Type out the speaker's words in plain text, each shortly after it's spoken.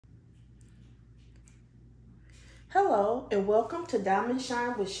Hello and welcome to Diamond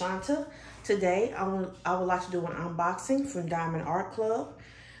Shine with Shanta. Today I would like to do an unboxing from Diamond Art Club.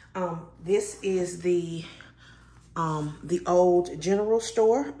 This is the Old General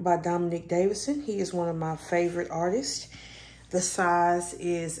Store by Dominic Davison. He is one of my favorite artists. The size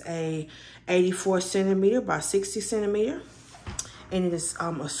is a 84 centimeter by 60 centimeter. And it is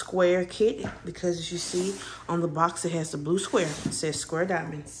a square kit because as you see on the box it has the blue square. It says Square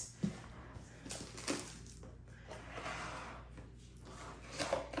Diamonds.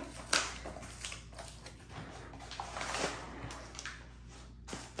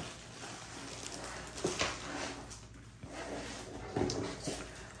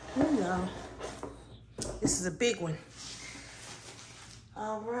 Hello. This is a big one.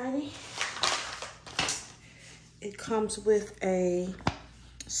 Alrighty. It comes with a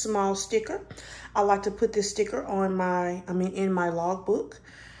small sticker. I like to put this sticker on in my logbook.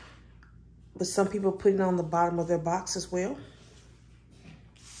 But some people put it on the bottom of their box as well.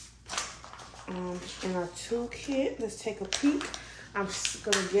 In our toolkit, let's take a peek. I'm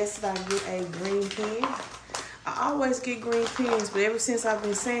gonna guess that I get a green pen. I always get green pens, but ever since I've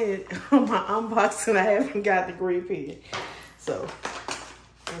been saying it on my unboxing, I haven't got the green pen. So,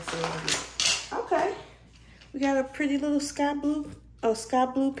 let's see what I get. Okay, we got a pretty little sky blue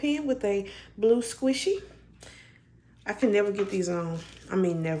pen with a blue squishy. I can never get these on. I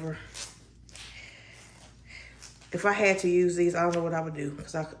mean, never. If I had to use these, I don't know what I would do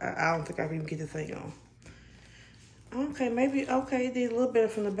because I don't think I can even get the thing on. Okay, maybe, okay, it did a little better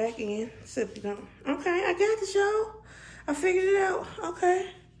from the back end. Except you don't. Okay, I got this, y'all. I figured it out.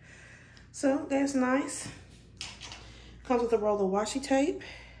 Okay. So, that's nice. Comes with a roll of washi tape.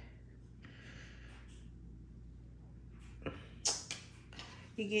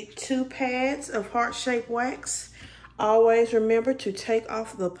 You get 2 pads of heart-shaped wax. Always remember to take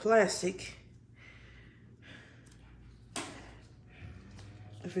off the plastic.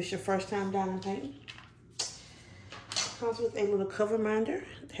 If it's your first time diamond painting. Comes with a little cover minder.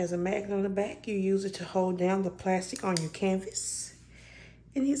 It has a magnet on the back. You use it to hold down the plastic on your canvas.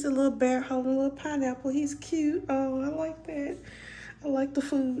 And he's a little bear holding a little pineapple. He's cute. Oh, I like that. I like the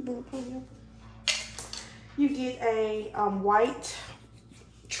food, little pineapple. You get a white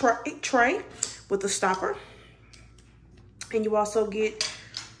tray with a stopper. And you also get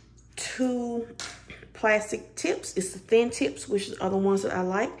 2 plastic tips. It's the thin tips, which are the ones that I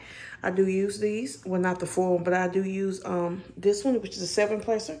like. I do use these. Well, not the 4 one, but I do use this one, which is a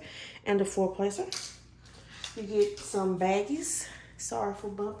 7-placer, and a 4-placer. You get some baggies. Sorry for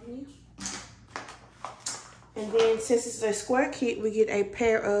bumping you. And then, since it's a square kit, we get a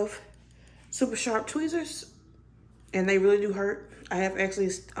pair of super sharp tweezers, and they really do hurt. I have actually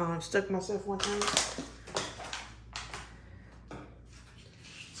stuck myself one time.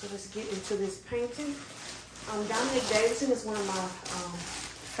 So let's get into this painting. Dominic Davison is one of my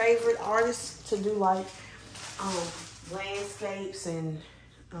favorite artists to do like landscapes and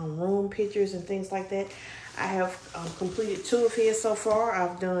room pictures and things like that. I have completed 2 of his so far.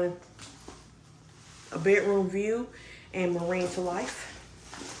 I've done a bedroom view and marine to life.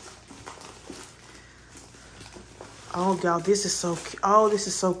 Oh, y'all, this is so cute. Oh, this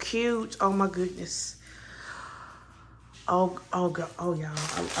is so cute. Oh my goodness. Oh God. Oh y'all,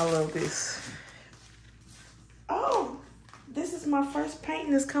 I love this. Oh, this is my first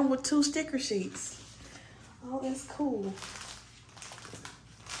painting that's come with 2 sticker sheets. Oh, that's cool.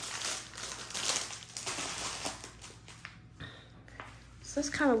 So let's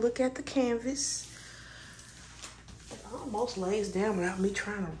kind of look at the canvas. It almost lays down without me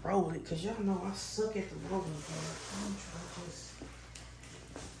trying to roll it, because y'all know I suck at the rolling part. I'm trying to just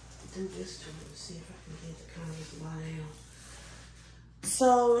do this to it to see if I can get the canvas to lie down.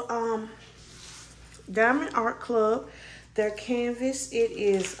 So, Diamond Art Club, their canvas, it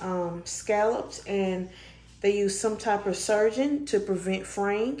is scalloped, and they use some type of serging to prevent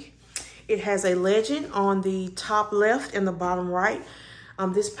fraying. It has a legend on the top left and the bottom right.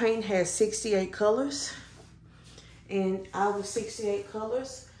 This paint has 68 colors, and out of the 68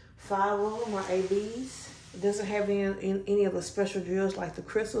 colors, 5 of them are ABs. It doesn't have any of the special drills like the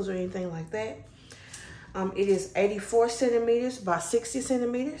crystals or anything like that. It is 84 centimeters by 60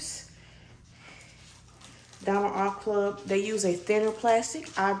 centimeters. Diamond Art Club, they use a thinner plastic.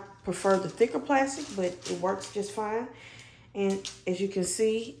 I prefer the thicker plastic, but it works just fine. And as you can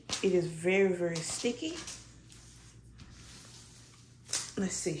see, it is very, very sticky.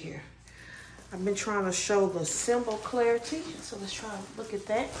 Let's see here. I've been trying to show the symbol clarity, so let's try to look at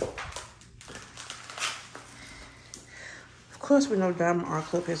that. Of course, we know Diamond Art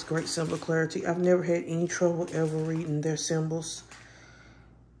Club has great symbol clarity. I've never had any trouble ever reading their symbols.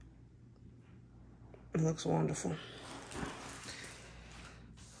 It looks wonderful.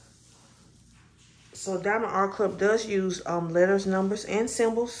 So Diamond Art Club does use letters, numbers, and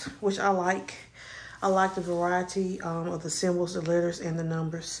symbols, which I like. I like the variety of the symbols, the letters, and the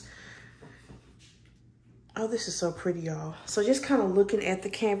numbers. Oh, this is so pretty, y'all. So just kind of looking at the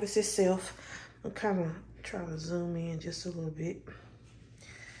canvas itself, I'm kind of trying to zoom in just a little bit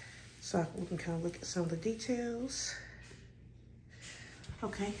so we can kind of look at some of the details.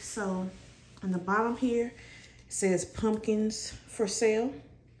 Okay, so on the bottom here, it says pumpkins for sale.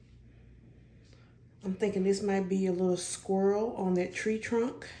 I'm thinking this might be a little squirrel on that tree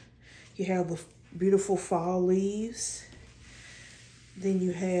trunk. You have the beautiful fall leaves. Then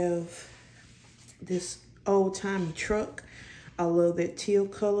you have this old-timey truck. I love that teal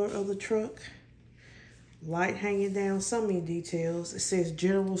color of the truck. Light hanging down, so many details. It says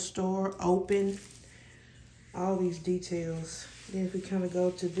general store, open. All these details. Then if we kind of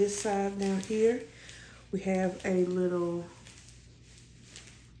go to this side down here, we have a little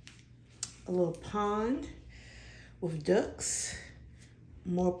pond with ducks,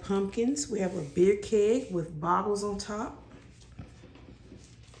 more pumpkins. We have a beer keg with bottles on top.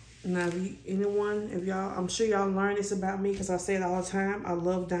 Now, if y'all, I'm sure y'all learned this about me because I say it all the time. I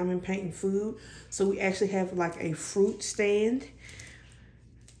love diamond painting food. So we actually have like a fruit stand.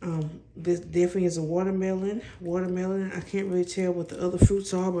 This definitely is a watermelon. I can't really tell what the other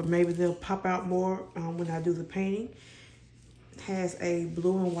fruits are, but maybe they'll pop out more when I do the painting. It has a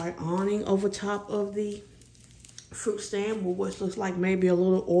blue and white awning over top of the fruit stand with what looks like maybe a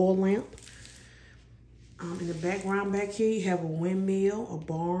little oil lamp. In the background back here, you have a windmill, a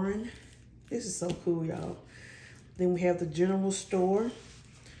barn. This is so cool, y'all. Then we have the general store,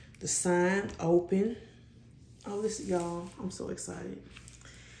 the sign, open. Oh, this, y'all, I'm so excited.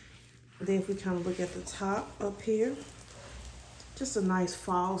 Then if we kind of look at the top up here, just a nice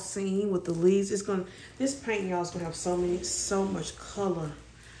fall scene with the leaves. This painting, y'all, is gonna have so much color,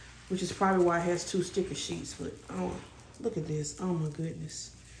 which is probably why it has 2 sticker sheets. But oh, look at this. Oh my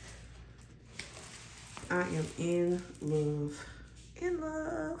goodness. I am in love. In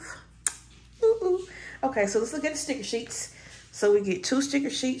love. Ooh. Okay, so let's look at the sticker sheets. So we get 2 sticker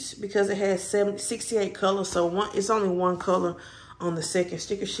sheets because it has 68 colors. So it's only 1 color on the second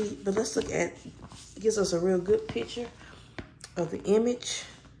sticker sheet. But let's look at, it gives us a real good picture of the image.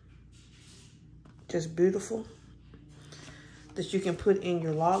 Just beautiful. That you can put in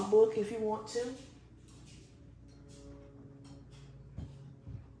your logbook if you want to.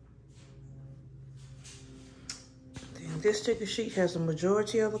 This sticker sheet has the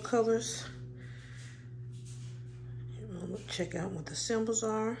majority of the colors. Check out what the symbols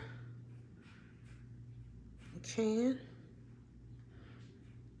are. You can.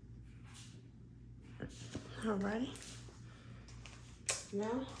 Alrighty.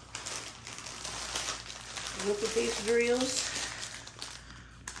 Now, look at these drills.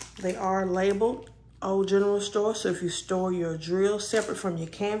 They are labeled Old General Store, so if you store your drills separate from your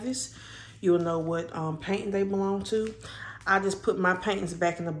canvas, you'll know what painting they belong to. I just put my paintings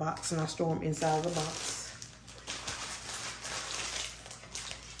back in the box and I store them inside of the box.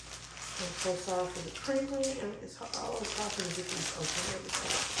 I'm so sorry for the crinkling, and it's always hard to get these open every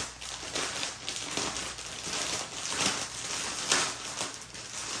time.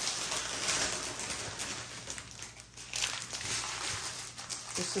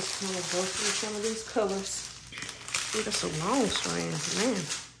 Let's just kind of go through some of these colors. These are some long strands, man.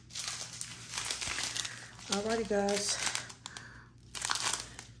 Alrighty, guys.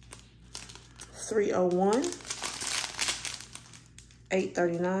 301,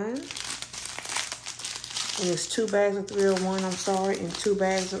 839. And it's 2 bags of 301, I'm sorry, and 2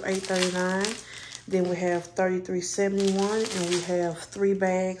 bags of 839. Then we have 3371, and we have 3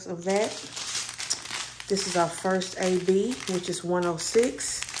 bags of that. This is our first AB, which is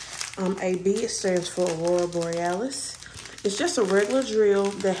 106. AB, it stands for Aurora Borealis. It's just a regular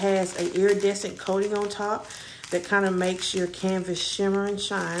drill that has an iridescent coating on top that kind of makes your canvas shimmer and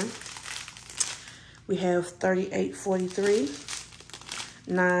shine. We have 3843,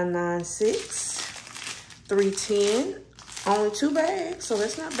 996, 310, only 2 bags, so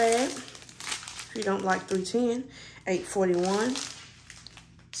that's not bad. If you don't like 310, 841,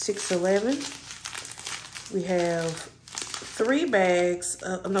 611. We have 2 bags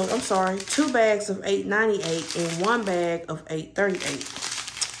of 898 and 1 bag of 838.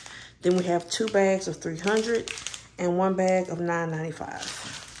 Then we have 2 bags of 300 and 1 bag of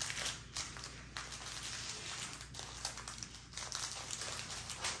 995.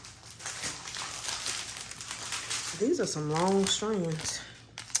 These are some long strands.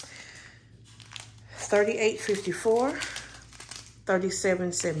 3854,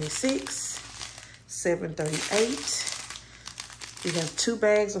 3776, $7.38. We have 2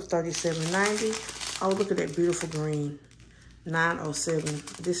 bags of $37.90. Oh, look at that beautiful green.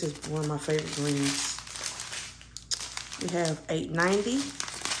 $9.07. This is one of my favorite greens. We have $8.90.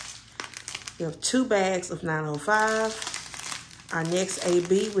 We have 2 bags of $9.05. Our next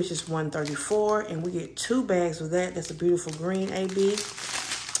AB, which is $1.34, and we get 2 bags of that. That's a beautiful green AB.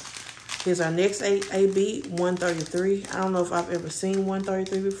 Here's our next AB, $1.33. I don't know if I've ever seen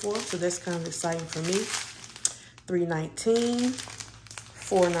 $1.33 before, so that's kind of exciting for me. $3.19,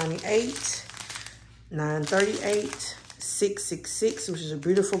 $4.98, $9.38, $6.66, which is a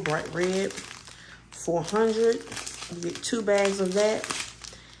beautiful bright red. $400. We get 2 bags of that.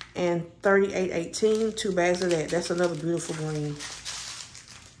 And $38.18, 2 bags of that. That's another beautiful green.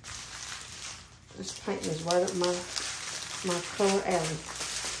 This paint is right up my color alley.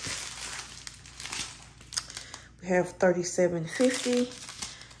 We have $37.50,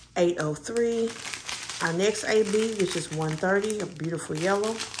 $8.03. Our next AB, which is $1.30, a beautiful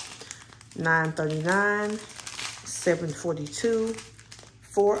yellow. $9.39, $7.42,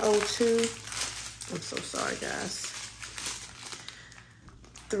 $4.02. I'm so sorry, guys.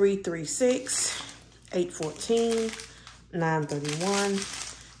 $3.36, $8.14, $9.31,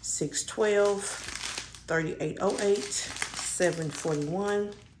 $6.12, $38.08,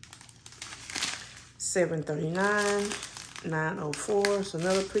 $7.41, $7.39, $9.04. So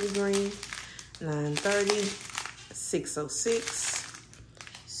another pretty green. $9.30, $6.06,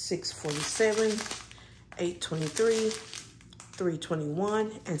 $6.47, $8.23,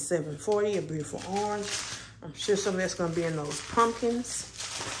 $3.21, and $7.40. A beautiful orange. I'm sure some of that's going to be in those pumpkins.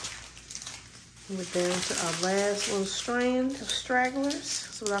 We're down to our last little strand of stragglers.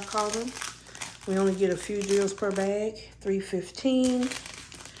 That's what I call them. We only get a few deals per bag. $3.15,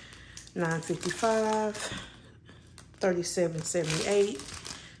 $9.55, $37.78,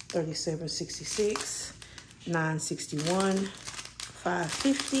 $37.66, $9.61,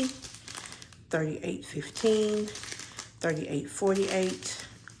 $5.50, $38.15, $38.48,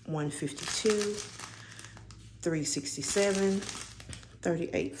 $1.52, $3.67,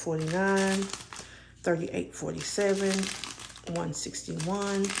 $38.49, $38.47,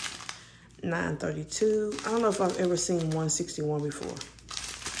 $1.61, $9.32. I don't know if I've ever seen $1.61 before.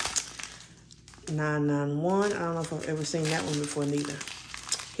 $9.91. I don't know if I've ever seen that one before neither.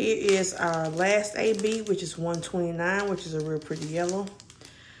 Here is our last AB, which is $1.29, which is a real pretty yellow.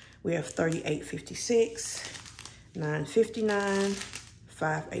 We have $38.56, $9.59,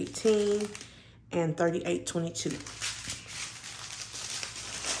 $5.18, and $38.22.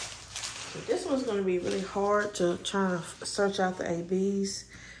 This one's going to be really hard to try to search out the ABs.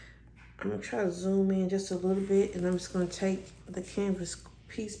 I'm going to try to zoom in just a little bit, and I'm just going to take the canvas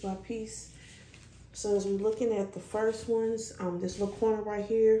piece by piece. So as we're looking at the first ones, this little corner right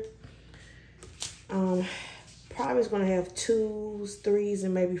here, probably is going to have 2s, 3s,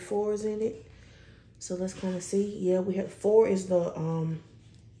 and maybe 4s in it. So let's kind of see. Yeah, we have 4 is the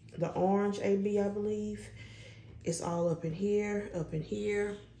orange AB, I believe. It's all up in here, up in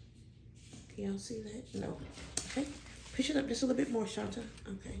here. Can y'all see that? No. Okay. Push it up just a little bit more, Shanta.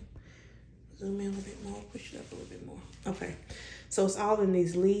 Okay. Zoom in a little bit more. Push it up a little bit more. Okay. So it's all in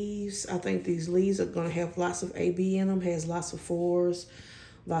these leaves. I think these leaves are going to have lots of AB in them. Has lots of 4s,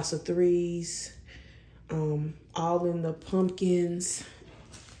 lots of 3s. All in the pumpkins.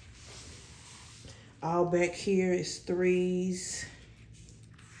 All back here is 3s.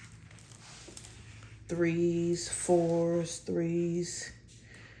 3s, 4s, 3s.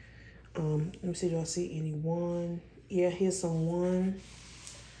 Let me see, do I see any 1? Yeah, here's some 1.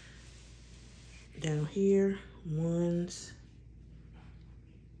 Down here, 1s.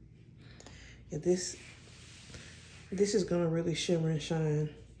 Yeah, this is gonna really shimmer and shine.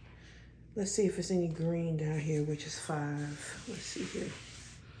 Let's see if it's any green down here, which is 5. Let's see here.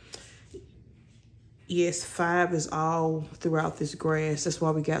 Yes, 5 is all throughout this grass. That's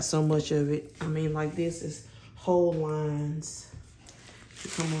why we got so much of it. I mean, like this is whole lines. If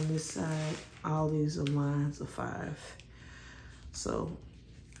you come on this side, all these are lines of 5. So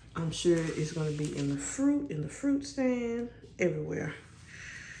I'm sure it's gonna be in the fruit stand, everywhere.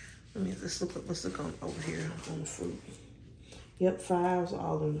 Let's look on over here on the fruit. Yep, 5s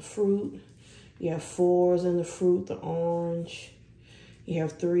all in the fruit. You have 4s in the fruit, the orange. You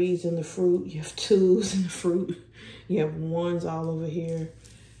have 3s in the fruit. You have 2s in the fruit. You have 1s all over here.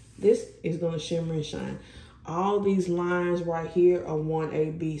 This is gonna shimmer and shine. All these lines right here are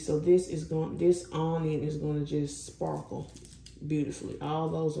 1AB. So this awning is gonna just sparkle beautifully. All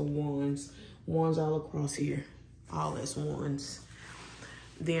those are 1s. 1s all across here. All that's 1s.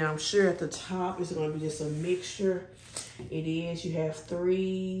 Then I'm sure at the top it's gonna be just a mixture. It is, you have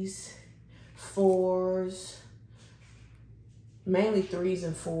 3s, 4s, mainly 3s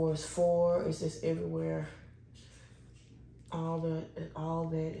and 4s. 4 is just everywhere. All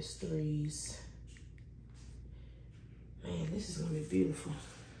that is 3s. Man, this is gonna be beautiful.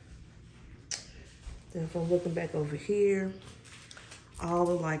 Then if I'm looking back over here, all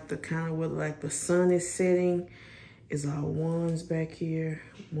of like the kind of where like the sun is setting is all 1s back here.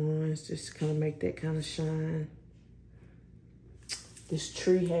 1s just to kind of make that kind of shine. This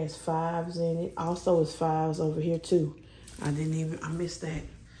tree has 5s in it. Also is 5s over here too. I missed that.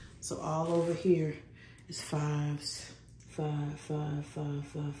 So all over here is 5s. 5, 5, 5,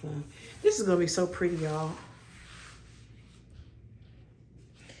 5, 5. This is gonna be so pretty, y'all.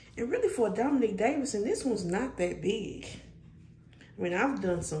 And really for Dominique Davison, this one's not that big. I mean, I've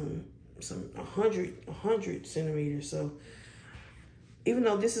done some 100 centimeters. So even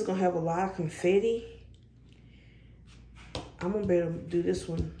though this is gonna have a lot of confetti, I'm gonna be able to do this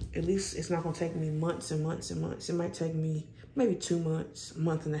one. At least it's not gonna take me months and months and months. It might take me maybe 2 months, a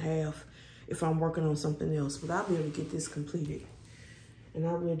month and a half if I'm working on something else, but I'll be able to get this completed. And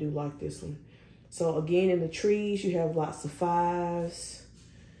I really do like this one. So again, in the trees, you have lots of 5s.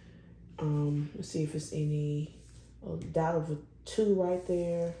 Let's see if it's any dot of a 2 right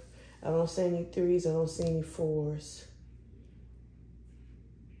there. I don't see any 3s. I don't see any 4s.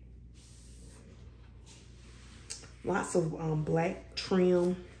 Lots of black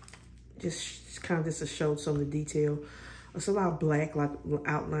trim. Just kind of just to show some of the detail. It's a lot of black, like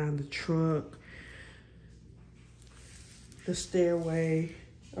outline the truck, the stairway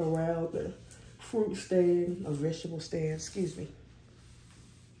around the fruit stand or vegetable stand. Excuse me.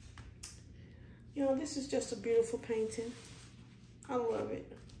 You know, this is just a beautiful painting. I love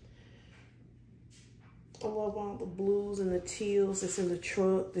it. I love all the blues and the teals that's in the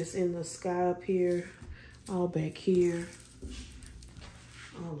truck, that's in the sky up here, all back here,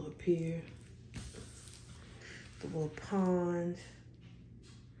 all up here. The little pond.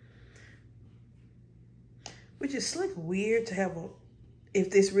 Which is like weird to have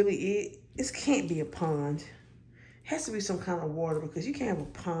if this really is, this can't be a pond. It has to be some kind of water because you can't have a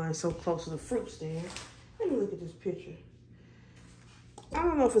pond so close to the fruit stand. Let me look at this picture. I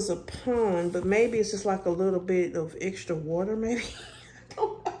don't know if it's a pond, but maybe it's just like a little bit of extra water, maybe. I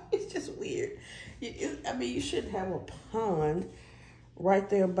don't know. It's just weird. I mean, you shouldn't have a pond right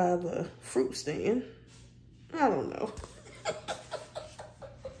there by the fruit stand. I don't know.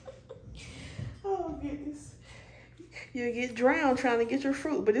 Oh, goodness. You get drowned trying to get your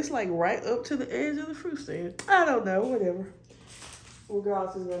fruit, but it's like right up to the edge of the fruit stand. I don't know, whatever.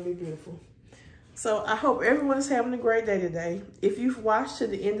 Regardless, it's going to be beautiful. So I hope everyone is having a great day today. If you've watched to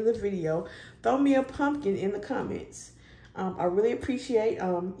the end of the video, throw me a pumpkin in the comments. I really appreciate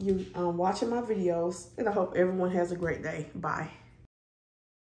you watching my videos, and I hope everyone has a great day. Bye.